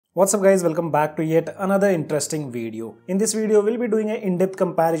What's up guys, welcome back to yet another interesting video. In this video, we'll be doing an in-depth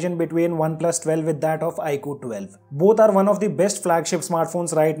comparison between OnePlus 12 with that of iQOO 12. Both are one of the best flagship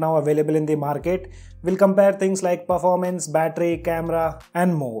smartphones right now available in the market. We'll compare things like performance, battery, camera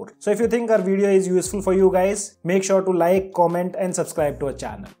and more. So if you think our video is useful for you guys, make sure to like, comment and subscribe to our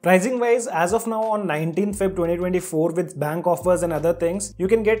channel. Pricing wise, as of now on 19th Feb 2024 with bank offers and other things, you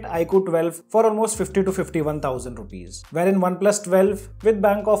can get iQOO 12 for almost 50 to 51,000 rupees. Wherein OnePlus 12 with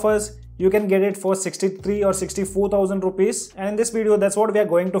bank offers, you can get it for 63 or 64,000 rupees, and in this video that's what we are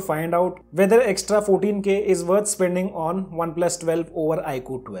going to find out, whether extra 14k is worth spending on OnePlus 12 over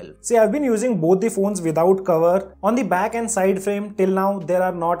iQOO 12. See, I've been using both the phones without cover. On the back and side frame till now there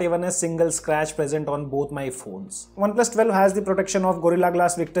are not even a single scratch present on both my phones. OnePlus 12 has the protection of Gorilla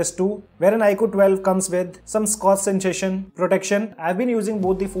Glass Victus 2, wherein iQOO 12 comes with some Scotch sensation protection. I've been using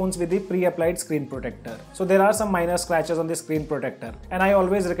both the phones with the pre-applied screen protector, so there are some minor scratches on the screen protector, and I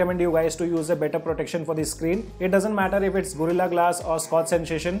always recommend you guys to use a better protection for the screen. It doesn't matter if it's Gorilla Glass or Scotch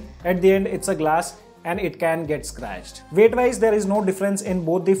sensation, at the end it's a glass and it can get scratched. Weight wise there is no difference in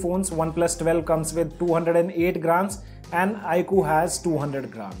both the phones. OnePlus 12 comes with 208 grams and iQOO has 200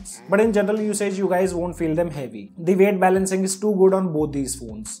 grams. But in general usage you guys won't feel them heavy. The weight balancing is too good on both these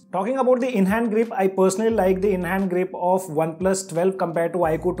phones. Talking about the in-hand grip, I personally like the in-hand grip of OnePlus 12 compared to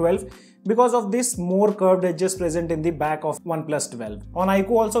iQOO 12 because of this more curved edges present in the back of OnePlus 12. On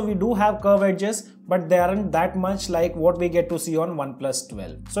iQOO also we do have curved edges, but they aren't that much like what we get to see on OnePlus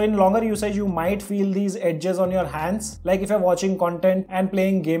 12. So in longer usage you might feel these edges on your hands, like if you're watching content and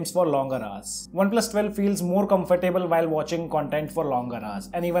playing games for longer hours. OnePlus 12 feels more comfortable while watching content for longer hours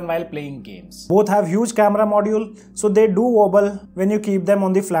and even while playing games. Both have huge camera module, so they do wobble when you keep them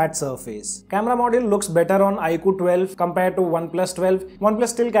on the flat surface. Camera module looks better on iQOO 12 compared to OnePlus 12. OnePlus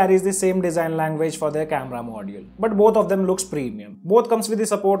still carries the same design language for their camera module, but both of them looks premium. Both comes with the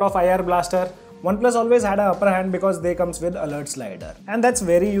support of IR blaster. OnePlus always had an upper hand because they comes with alert slider, and that's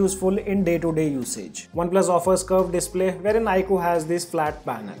very useful in day-to-day usage. OnePlus offers curved display, wherein iQOO has this flat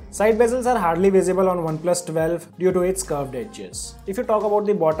panel. Side bezels are hardly visible on OnePlus 12 due to its curved edges. If you talk about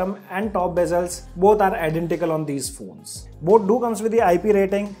the bottom and top bezels, both are identical on these phones. Both do comes with the IP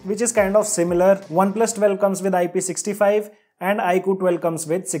rating, which is kind of similar. OnePlus 12 comes with IP65 and iQOO 12 comes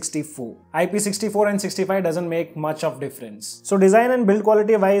with 64. IP64 and 65 doesn't make much of difference. So design and build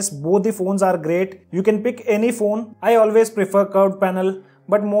quality wise, both the phones are great. You can pick any phone. I always prefer curved panel,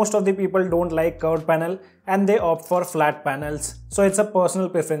 but most of the people don't like curved panel and they opt for flat panels. So it's a personal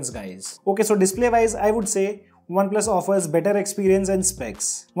preference guys. Okay, so display wise I would say OnePlus offers better experience and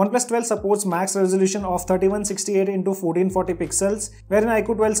specs. OnePlus 12 supports max resolution of 3168 x 1440 pixels, wherein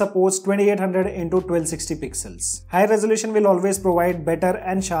iQOO 12 supports 2800 x 1260 pixels. High resolution will always provide better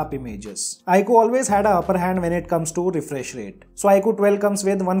and sharp images. iQOO always had an upper hand when it comes to refresh rate. So iQOO 12 comes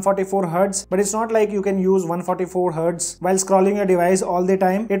with 144Hz, but it's not like you can use 144Hz while scrolling your device all the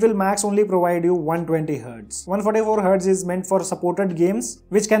time. It will max only provide you 120Hz. 144Hz is meant for supported games,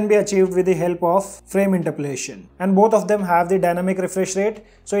 which can be achieved with the help of frame interpolation. And both of them have the dynamic refresh rate,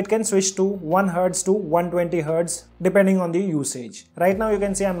 so it can switch to 1Hz to 120Hz depending on the usage. Right now you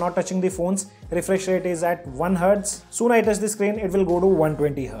can see I'm not touching the phones, refresh rate is at 1Hz. Soon I touch the screen, it will go to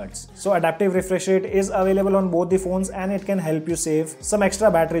 120Hz. So adaptive refresh rate is available on both the phones and it can help you save some extra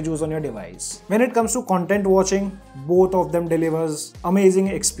battery juice on your device. When it comes to content watching, both of them delivers amazing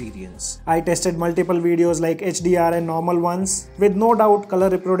experience. I tested multiple videos like HDR and normal ones. With no doubt color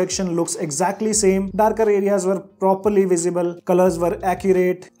reproduction looks exactly same. Darker areas were properly visible, colors were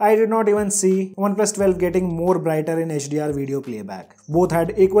accurate. I did not even see OnePlus 12 getting more brighter in HDR video playback. Both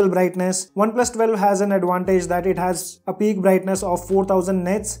had equal brightness. OnePlus 12 has an advantage that it has a peak brightness of 4000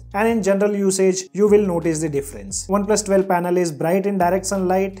 nits, and in general usage you will notice the difference. OnePlus 12 panel is bright in direct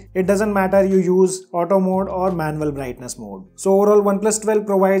sunlight. It doesn't matter you use auto mode or manual brightness mode. So overall OnePlus 12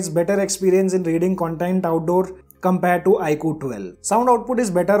 provides better experience in reading content outdoor compared to iQOO 12. Sound output is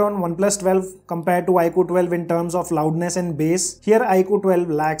better on OnePlus 12 compared to iQOO 12 in terms of loudness and bass. Here iQOO 12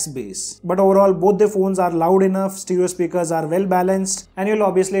 lacks bass. But overall both the phones are loud enough, stereo speakers are well balanced, and you'll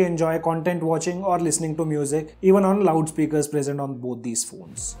obviously enjoy content watching or listening to music even on loudspeakers present on both these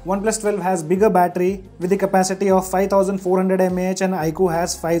phones. OnePlus 12 has bigger battery with the capacity of 5400 mAh and iQOO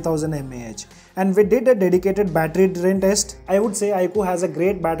has 5000 mAh. And we did a dedicated battery drain test. I would say iQOO has a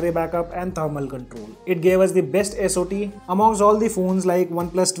great battery backup and thermal control. It gave us the best SOT amongst all the phones like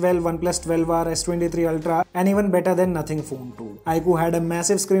OnePlus 12, OnePlus 12R, S23 Ultra, and even better than Nothing Phone 2. iQOO had a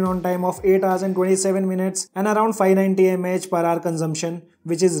massive screen on time of 8 hours and 27 minutes and around 590 mAh per hour consumption,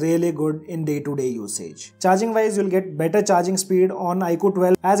 which is really good in day-to-day usage. Charging wise, you'll get better charging speed on iQOO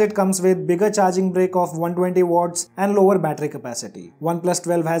 12 as it comes with bigger charging brick of 120 watts and lower battery capacity. OnePlus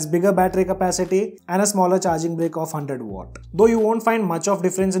 12 has bigger battery capacity and a smaller charging brick of 100 watt. Though you won't find much of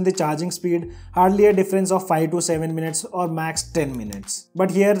difference in the charging speed, hardly a difference of 5 to 7 minutes or max 10 minutes.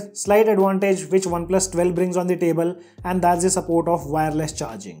 But here, slight advantage which OnePlus 12 brings on the table, and that's the support of wireless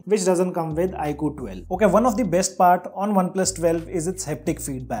charging, which doesn't come with iQOO 12. Okay, one of the best part on OnePlus 12 is its haptic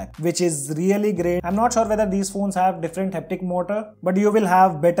feedback, which is really great. I'm not sure whether these phones have different haptic motor, but you will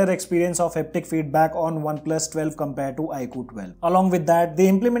have better experience of haptic feedback on OnePlus 12 compared to iQOO 12. Along with that, the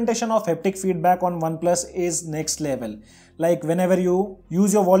implementation of haptic feedback on OnePlus is next level. Like whenever you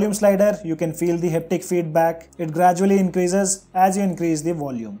use your volume slider, you can feel the haptic feedback. It gradually increases as you increase the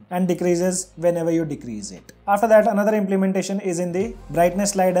volume and decreases whenever you decrease it. After that, another implementation is in the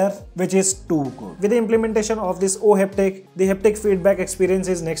brightness slider, which is too good. With the implementation of this OHaptic, the haptic feedback experience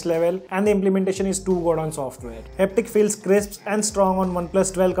is next level and the implementation is too good on software. Haptic feels crisp and strong on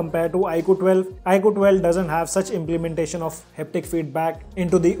OnePlus 12 compared to iQOO 12. iQOO 12 doesn't have such implementation of haptic feedback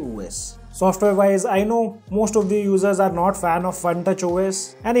into the OS. Software wise, I know most of the users are not fan of FunTouch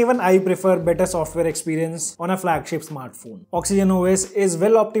OS, and even I prefer better software experience on a flagship smartphone. Oxygen OS is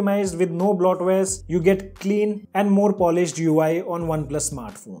well optimized with no bloatwares. You get clean and more polished UI on OnePlus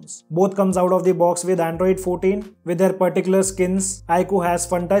smartphones. Both comes out of the box with Android 14 with their particular skins. iQOO has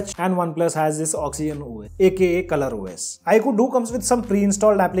FunTouch and OnePlus has this Oxygen OS, aka Color OS. iQOO do comes with some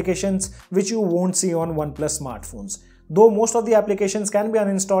pre-installed applications which you won't see on OnePlus smartphones. Though most of the applications can be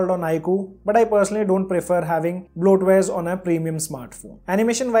uninstalled on iQOO, but I personally don't prefer having bloatwares on a premium smartphone.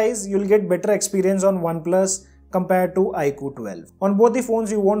 Animation wise, you'll get better experience on OnePlus compared to iQOO 12. On both the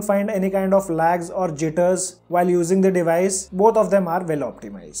phones, you won't find any kind of lags or jitters while using the device. Both of them are well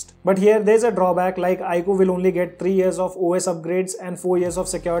optimized. But here there's a drawback, like iQOO will only get 3 years of OS upgrades and 4 years of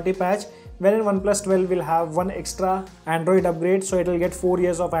security patch, wherein OnePlus 12 will have one extra Android upgrade, so it will get 4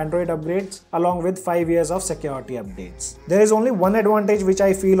 years of Android upgrades along with 5 years of security updates. There is only one advantage which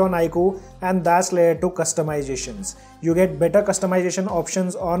I feel on iQOO, and that's related to customizations. You get better customization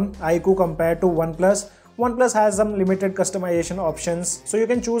options on iQOO compared to OnePlus. OnePlus has some limited customization options, so you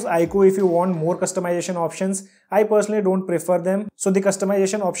can choose iQOO if you want more customization options. I personally don't prefer them, so the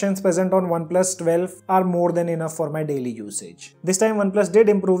customization options present on OnePlus 12 are more than enough for my daily usage. This time OnePlus did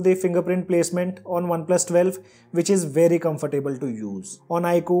improve the fingerprint placement on OnePlus 12, which is very comfortable to use. On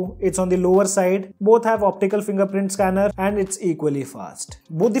iQOO, it's on the lower side. Both have optical fingerprint scanner and it's equally fast.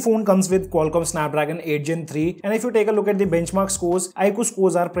 Both the phone comes with Qualcomm Snapdragon 8 Gen 3, and if you take a look at the benchmark scores, iQOO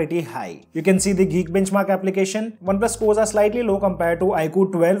scores are pretty high. You can see the Geek benchmark application. OnePlus scores are slightly low compared to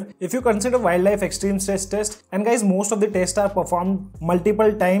iQOO 12. If you consider wildlife extreme stress test, and guys, most of the tests are performed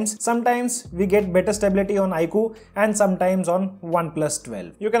multiple times. Sometimes we get better stability on iQOO and sometimes on OnePlus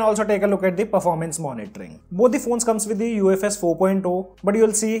 12. You can also take a look at the performance monitoring. Both the phones comes with the UFS 4.0, but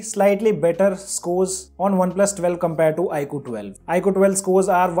you'll see slightly better scores on OnePlus 12 compared to iQOO 12. iQOO 12 scores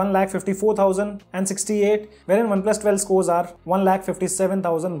are 1,54,068, wherein OnePlus 12 scores are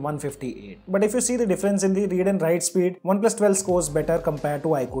 1,57,158. But if you see the difference in the read and write speed, OnePlus 12 scores better compared to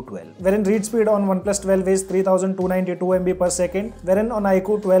iQOO 12. Wherein read speed on OnePlus 12 is 3,292 MB per second, wherein on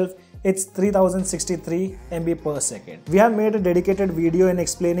iQOO 12 it's 3063 MB per second. We have made a dedicated video in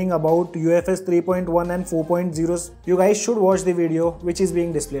explaining about UFS 3.1 and 4.0. You guys should watch the video which is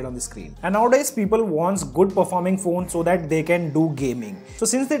being displayed on the screen. And nowadays people want good performing phones so that they can do gaming. So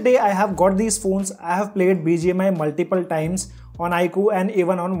since the day I have got these phones, I have played BGMI multiple times on iQOO and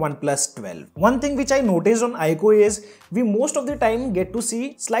even on OnePlus 12. One thing which I noticed on iQOO is we most of the time get to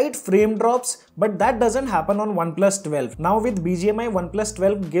see slight frame drops, but that doesn't happen on OnePlus 12. Now with BGMI, OnePlus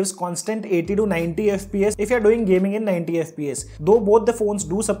 12 gives constant 80 to 90 FPS if you're doing gaming in 90 FPS. Though both the phones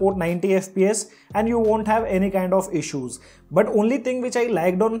do support 90 FPS and you won't have any kind of issues. But only thing which I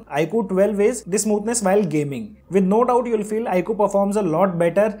liked on iQOO 12 is the smoothness while gaming. With no doubt you'll feel iQOO performs a lot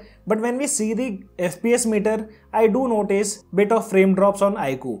better, but when we see the FPS meter, I do notice bit of frame drops on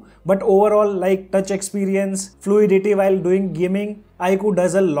iQOO. But overall, like touch experience, fluidity while doing gaming, iQOO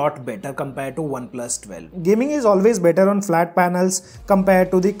does a lot better compared to OnePlus 12. Gaming is always better on flat panels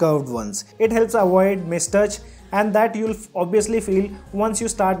compared to the curved ones. It helps avoid mistouch, and that you'll obviously feel once you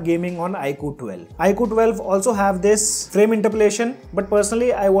start gaming on iQOO 12. iQOO 12 also have this frame interpolation, but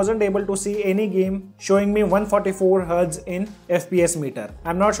personally I wasn't able to see any game showing me 144 Hz in FPS meter.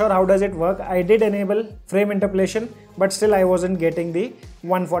 I'm not sure how does it work. I did enable frame interpolation, but still I wasn't getting the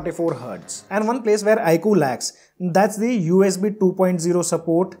 144 Hz. And one place where iQOO lacks, that's the USB 2.0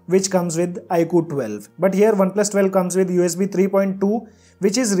 support which comes with iQOO 12. But here OnePlus 12 comes with USB 3.2,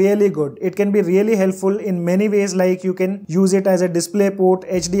 which is really good. It can be really helpful in many ways, like you can use it as a display port,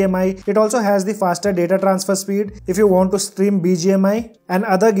 HDMI. It also has the faster data transfer speed. If you want to stream BGMI and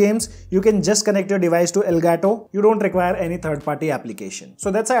other games, you can just connect your device to Elgato. You don't require any third-party application.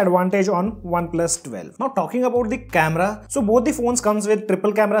 So that's an advantage on OnePlus 12. Now talking about the camera, so both the phones comes with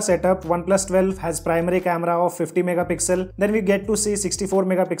triple camera setup. OnePlus 12 has primary camera of 50 megapixel. Then we get to see 64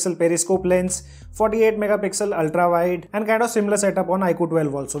 megapixel periscope lens, 48 megapixel ultra wide, and kind of similar setup on iQOO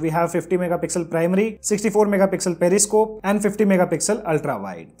 12 also. We have 50 megapixel primary, 64 megapixel periscope, and 50 megapixel ultra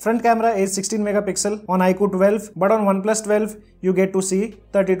wide. Front camera is 16 megapixel on iQOO 12, but on OnePlus 12 you get to see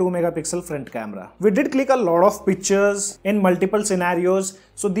 32 megapixel front camera. We did click a lot of pictures in multiple scenarios.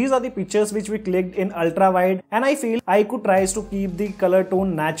 So these are the pictures which we clicked in ultra wide, and I feel iQOO tries to keep the color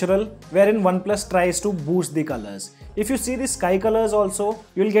tone natural, wherein OnePlus tries to boost the colors. If you see the sky colors also,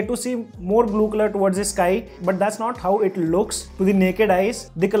 you'll get to see more blue color towards the sky, but that's not how it looks to the naked eyes.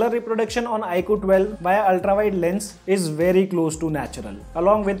 The color reproduction on iQOO 12 via ultra wide lens is very close to natural.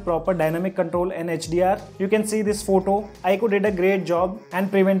 Along with proper dynamic control and HDR, you can see this photo. iQOO did a great job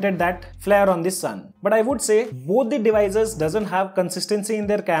and prevented that flare on the sun. But I would say both the devices doesn't have consistency in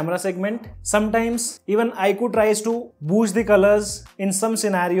their camera segment. Sometimes even iQOO tries to boost the colors in some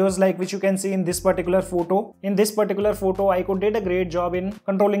scenarios, like which you can see in this particular photo. In this particular photo, iQOO did a great job in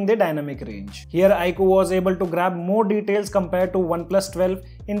controlling the dynamic range. Here iQOO was able to grab more details compared to OnePlus 12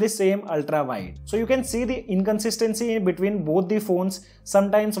 in the same ultra wide. So you can see the inconsistency between both the phones.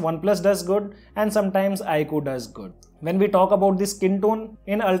 Sometimes OnePlus does good and sometimes iQOO does good. When we talk about the skin tone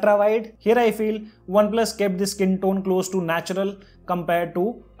in ultra wide, here I feel OnePlus kept the skin tone close to natural compared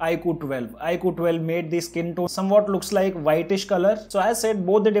to iQOO 12. iQOO 12 made the skin tone somewhat looks like whitish color. So as said,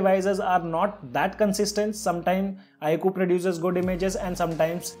 both the devices are not that consistent. Sometimes iQOO produces good images and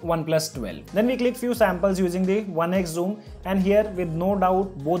sometimes OnePlus 12. Then we click few samples using the 1x zoom, and here with no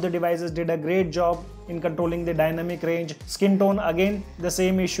doubt both the devices did a great job in controlling the dynamic range. Skin tone, again the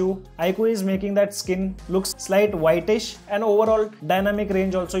same issue. iQOO is making that skin looks slight whitish, and overall dynamic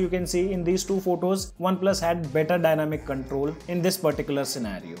range also you can see in these two photos OnePlus had better dynamic control in this particular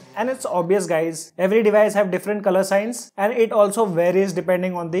scenario. And it's obvious guys, every device have different color signs and it also varies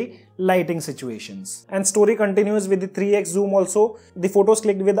depending on the lighting situations. And story continues with the 3x zoom also. The photos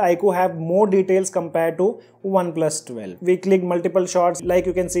clicked with iQOO have more details compared to OnePlus 12. We clicked multiple shots like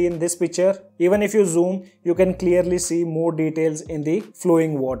you can see in this picture. Even if you zoom, you can clearly see more details in the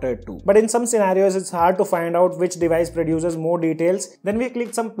flowing water too. But in some scenarios, it's hard to find out which device produces more details. Then we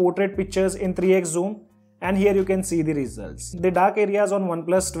clicked some portrait pictures in 3x zoom, and here you can see the results. The dark areas on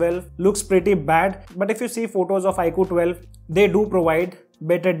OnePlus 12 looks pretty bad, but if you see photos of iQOO 12, they do provide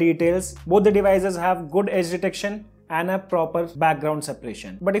better details. Both the devices have good edge detection and a proper background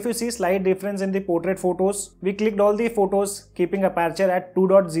separation. But if you see slight difference in the portrait photos, we clicked all the photos keeping aperture at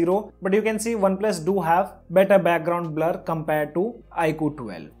 2.0, but you can see OnePlus do have better background blur compared to iQOO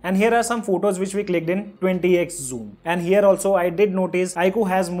 12. And here are some photos which we clicked in 20x zoom. And here also I did notice iQOO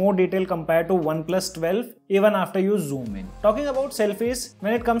has more detail compared to OnePlus 12 even after you zoom in. Talking about selfies,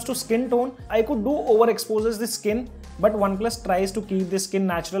 when it comes to skin tone, iQOO do overexposes the skin, but OnePlus tries to keep the skin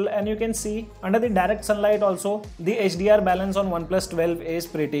natural, and you can see under the direct sunlight also the HDR balance on OnePlus 12 is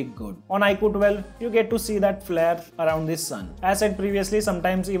pretty good. On iQOO 12 you get to see that flare around the sun. As said previously,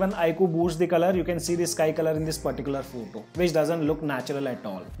 sometimes even iQOO boosts the color. You can see the sky color in this particular photo, which doesn't look natural at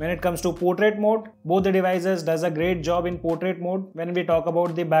all. When it comes to portrait mode, both the devices does a great job in portrait mode when we talk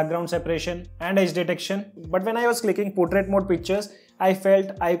about the background separation and edge detection. But when I was clicking portrait mode pictures, I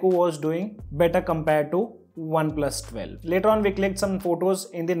felt iQOO was doing better compared to OnePlus 12. Later on we clicked some photos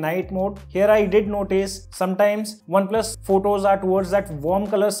in the night mode. Here I did notice sometimes OnePlus photos are towards that warm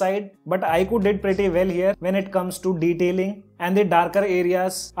color side, but iQOO did pretty well here when it comes to detailing, and the darker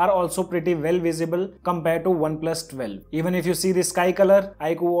areas are also pretty well visible compared to OnePlus 12. Even if you see the sky color,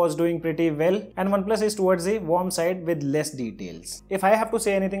 iQOO was doing pretty well, and OnePlus is towards the warm side with less details. If I have to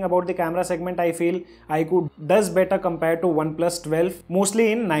say anything about the camera segment, I feel iQOO does better compared to OnePlus 12,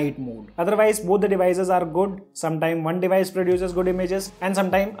 mostly in night mode. Otherwise both the devices are good. Sometimes one device produces good images and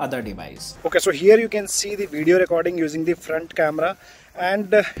sometimes other device. Okay, so here you can see the video recording using the front camera,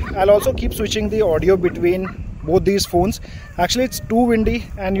 and I'll also keep switching the audio between both these phones. Actually it's too windy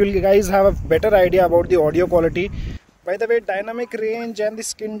and you guys have a better idea about the audio quality. By the way, dynamic range and the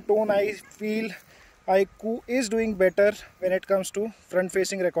skin tone, I feel iQOO is doing better when it comes to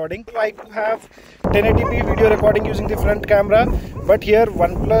front-facing recording. iQOO have 1080p video recording using the front camera, but here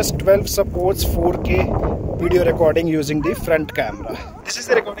OnePlus 12 supports 4K video recording using the front camera. This is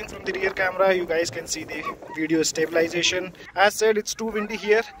the recording from the rear camera. You guys can see the video stabilization. As said, it's too windy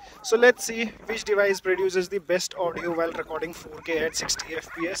here, so let's see which device produces the best audio while recording 4K at 60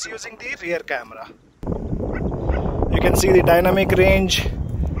 fps using the rear camera. You can see the dynamic range,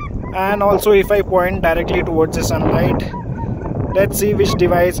 and also if I point directly towards the sunlight, let's see which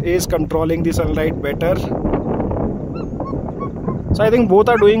device is controlling the sunlight better. So I think both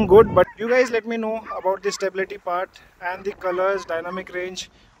are doing good, but you guys let me know about the stability part and the colors, dynamic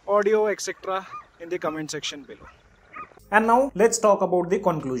range, audio, etc. in the comment section below. And now let's talk about the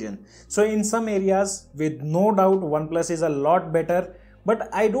conclusion. So in some areas, with no doubt, OnePlus is a lot better, but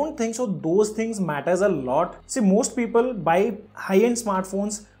I don't think so those things matters a lot. See, most people buy high-end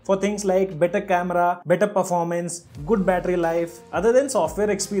smartphones for things like better camera, better performance, good battery life. Other than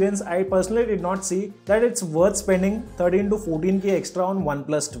software experience, I personally did not see that it's worth spending 13 to 14k extra on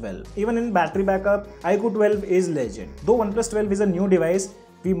OnePlus 12. Even in battery backup, iQOO 12 is legend. Though OnePlus 12 is a new device,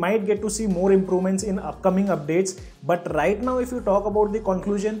 we might get to see more improvements in upcoming updates, but right now if you talk about the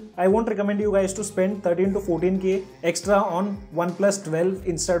conclusion, I won't recommend you guys to spend 13 to 14k extra on OnePlus 12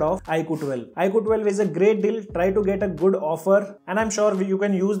 instead of iQOO 12. iQOO 12 is a great deal. Try to get a good offer, and I'm sure you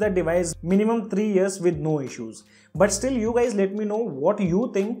can use that device minimum 3 years with no issues. But still, you guys let me know what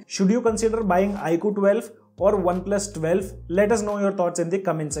you think. Should you consider buying iQOO 12 or OnePlus 12? Let us know your thoughts in the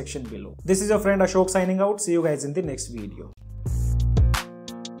comment section below. This is your friend Ashok signing out. See you guys in the next video.